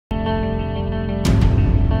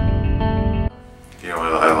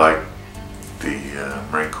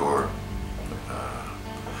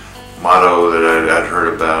motto that I'd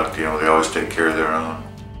heard about, you know, they always take care of their own.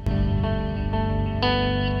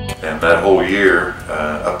 And that whole year,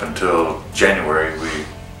 up until January, we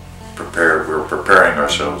were preparing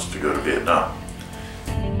ourselves to go to Vietnam.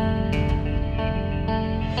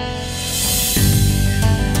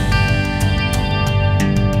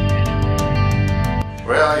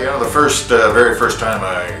 Well, you know, the very first time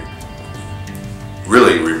I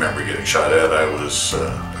really remember getting shot at, I was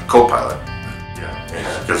a co-pilot.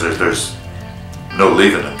 Yeah, because there's no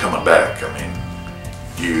leaving and coming back. I mean,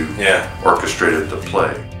 you orchestrated the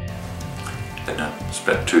play. And then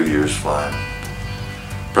spent 2 years flying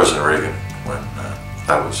President Reagan when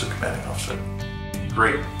I was a commanding officer.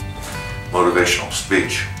 Great motivational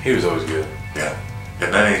speech. He was always good. Yeah.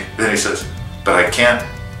 And then he says, "But I can't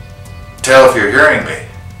tell if you're hearing me.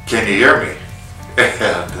 Can you hear me?"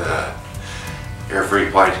 And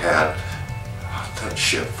every white hat on that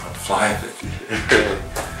ship went flying.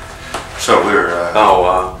 So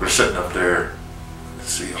we're sitting up there,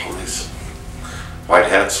 see all these white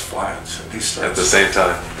hats flying. So he starts, at the same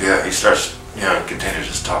time. Yeah, he starts, you know, continues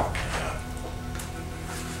his talk.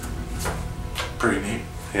 Pretty neat.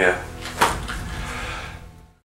 Yeah.